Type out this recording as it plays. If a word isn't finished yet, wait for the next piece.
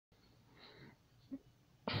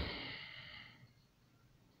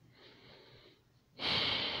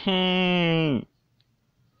I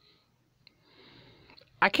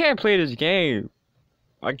can't play this game.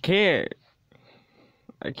 I can't.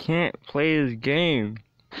 I can't play this game.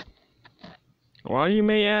 Why, you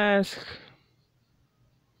may ask?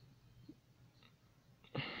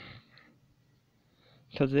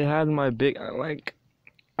 Because it has my big, like,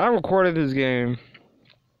 I recorded this game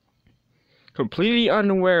completely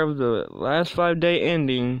unaware of the last 5-day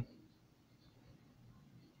ending.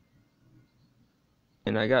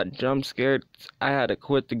 And I got jump scared. I had to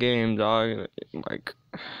quit the game, dog. Like,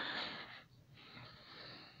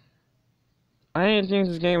 I didn't think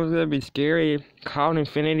this game was gonna be scary. Cloud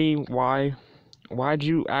Infinity, why? Why'd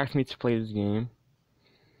you ask me to play this game?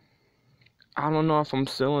 I don't know if I'm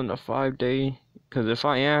still in the 5-day. Because if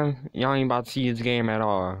I am, y'all ain't about to see this game at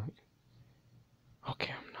all.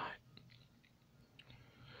 Okay, I'm not.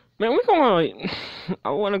 Man, we're going. I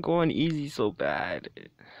want to go on easy so bad.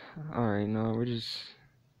 Alright, no, we're just.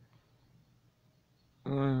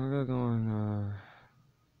 We're gonna go on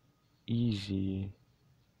easy.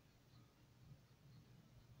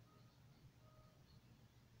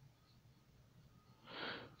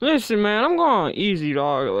 Listen, man, I'm going easy,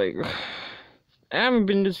 dog. Like, I haven't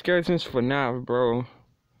been this scared since FNAF, bro.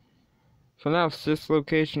 FNAF 6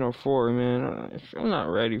 location or 4, man. I'm not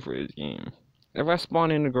ready for this game. If I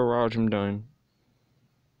spawn in the garage, I'm done.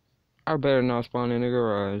 I better not spawn in the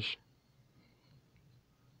garage.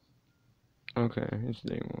 Okay, it's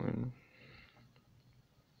day 1.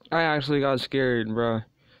 I actually got scared, bro.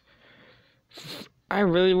 I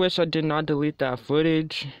really wish I did not delete that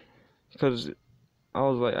footage. Because I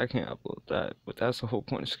was like, I can't upload that. But that's the whole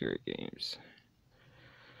point of scary games.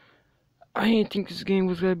 I didn't think this game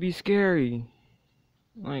was gonna be scary.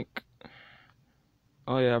 Like,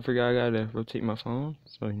 oh yeah, I forgot I gotta rotate my phone,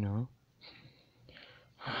 so you know.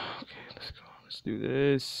 Okay, let's go. Let's do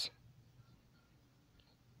this.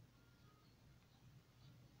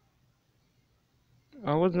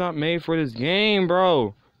 I was not made for this game,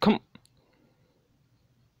 bro. Come.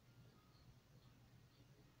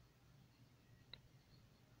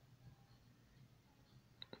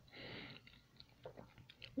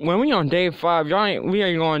 When we on day 5, we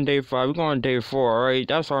ain't going on day 5. We going on day 4, alright?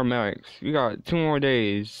 That's our max. We got 2 more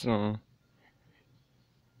days, so.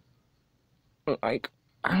 Like,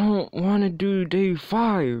 I don't want to do day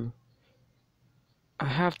 5. I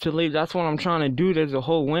have to leave. That's what I'm trying to do. There's a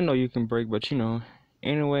whole window you can break, but you know.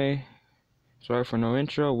 Anyway, sorry for no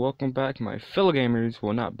intro. Welcome back, my fellow gamers.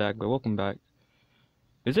 Well, not back, but welcome back.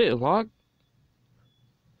 Is it locked?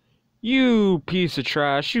 You piece of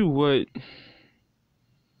trash. You would.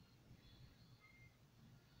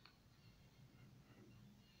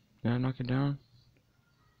 Did I knock it down?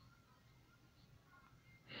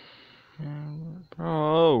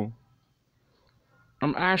 Bro.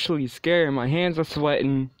 I'm actually scared. My hands are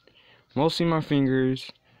sweating. Mostly my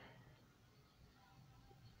fingers.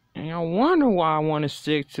 And I wonder why I want to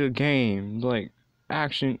stick to games. Like,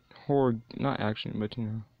 action, horror. Not action, but you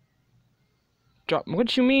know. Drop.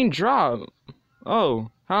 What you mean, drop?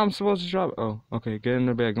 Oh. How I'm supposed to drop? Oh. Okay, get in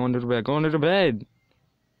the bed. Go into the bed. Go into the bed.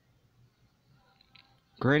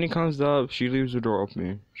 Granny comes up, she leaves the door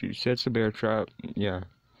open. She sets the bear trap. Yeah.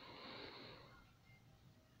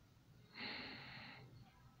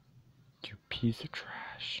 You piece of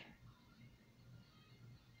trash.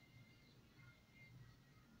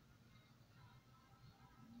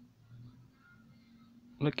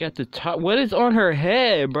 Look at the top. What is on her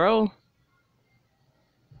head, bro?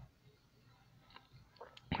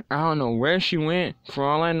 I don't know where she went. For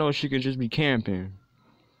all I know, she could just be camping.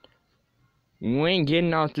 We ain't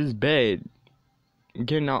getting out this bed.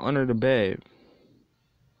 Getting out under the bed.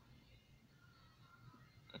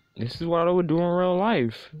 This is what I would do in real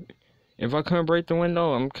life. If I couldn't break the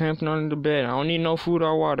window, I'm camping under the bed. I don't need no food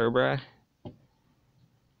or water, bruh.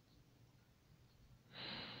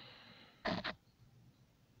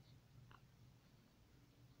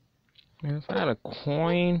 Man, if I had a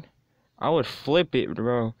coin, I would flip it,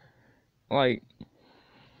 bro. Like,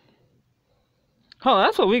 oh,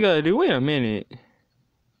 that's what we gotta do. Wait a minute.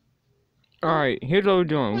 Alright, here's what we're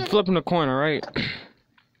doing. We're flipping the coin, alright?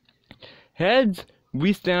 Heads,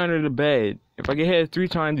 we stay under the bed. If I get hit 3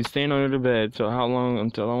 times, we stay under the bed. So how long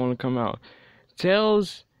until I want to come out?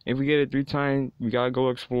 Tails, if we get it 3 times, we gotta go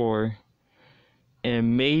explore.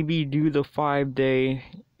 And maybe do the 5-day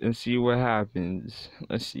and see what happens.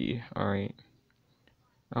 Let's see. Alright.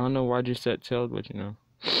 I don't know why I just said tails, but you know.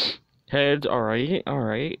 Heads, alright,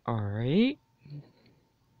 alright, alright.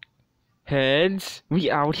 Heads, we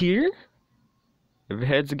out here. If it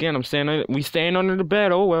heads again, we staying under the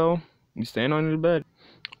bed. Oh well. We staying under the bed.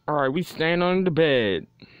 Alright, we staying under the bed.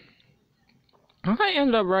 How did I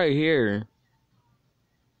end up right here?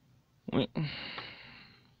 Wait.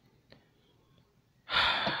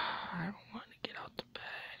 I don't want to get out the bed.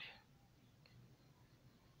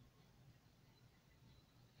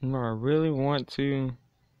 No, I really want to.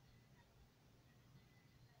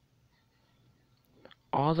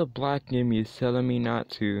 All the black in me is telling me not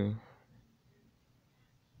to.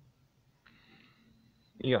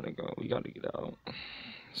 You gotta go. We gotta get out.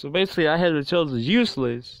 So basically, I had the tails is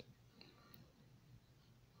useless.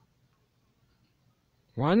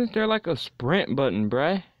 Why isn't there like a sprint button,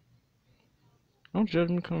 bruh? Don't judge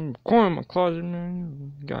me. Come corner in my closet,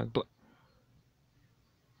 man. God bless.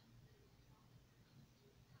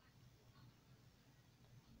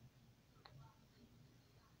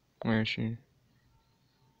 Where is she?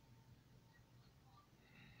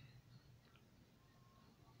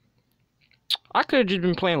 I could have just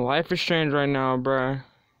been playing Life is Strange right now, bruh.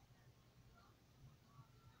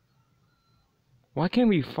 Why can't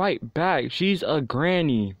we fight back? She's a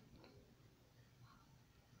granny.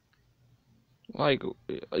 Like,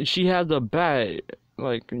 she has a bat.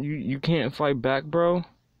 Like, you can't fight back, bro.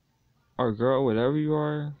 Or girl, whatever you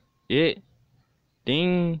are. It.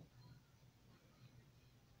 Ding.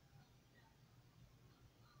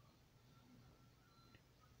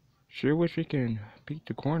 Sure wish we can beat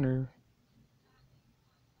the corner.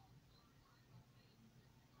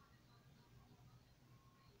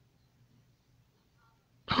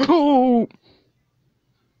 Oh!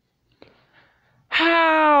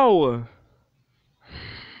 How?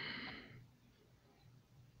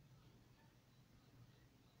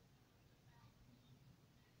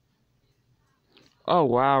 Oh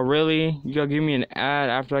wow, really? You gotta give me an ad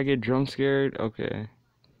after I get jump scared? Okay.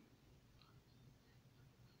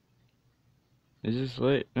 Is this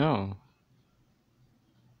lit? No.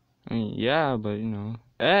 I mean, yeah, but you know.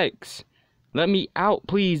 X! Let me out,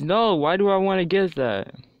 please. No, why do I want to guess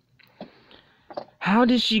that? How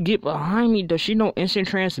did she get behind me? Does she know instant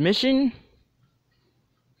transmission?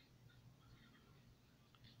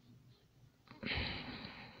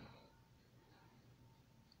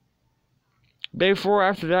 Day 4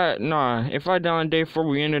 after that, nah. If I die on day 4,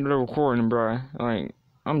 we ended the recording, bruh. Like,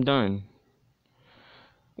 I'm done.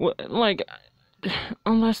 What, like,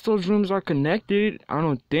 unless those rooms are connected, I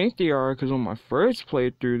don't think they are, because on my first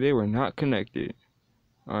playthrough, they were not connected.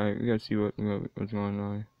 Alright, we gotta see what's going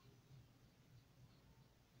on.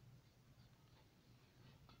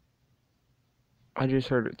 I just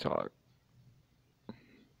heard her talk.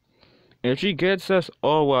 If she gets us,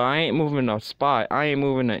 oh well, I ain't moving a spot. I ain't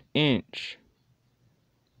moving an inch.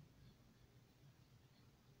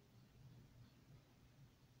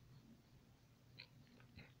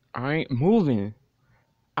 I ain't moving.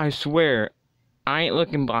 I swear. I ain't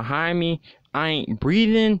looking behind me. I ain't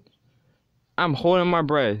breathing. I'm holding my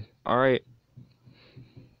breath. Alright.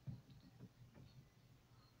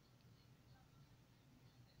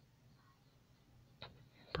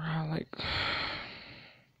 Bro, like,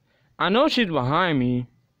 I know she's behind me.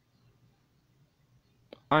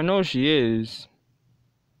 I know she is.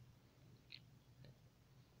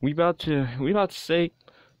 We about to say.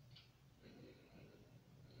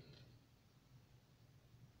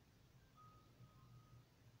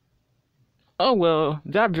 Oh well,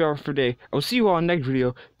 that'll be all for today. I'll see you all in the next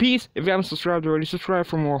video. Peace. If you haven't subscribed already, subscribe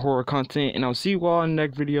for more horror content. And I'll see you all in the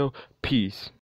next video. Peace.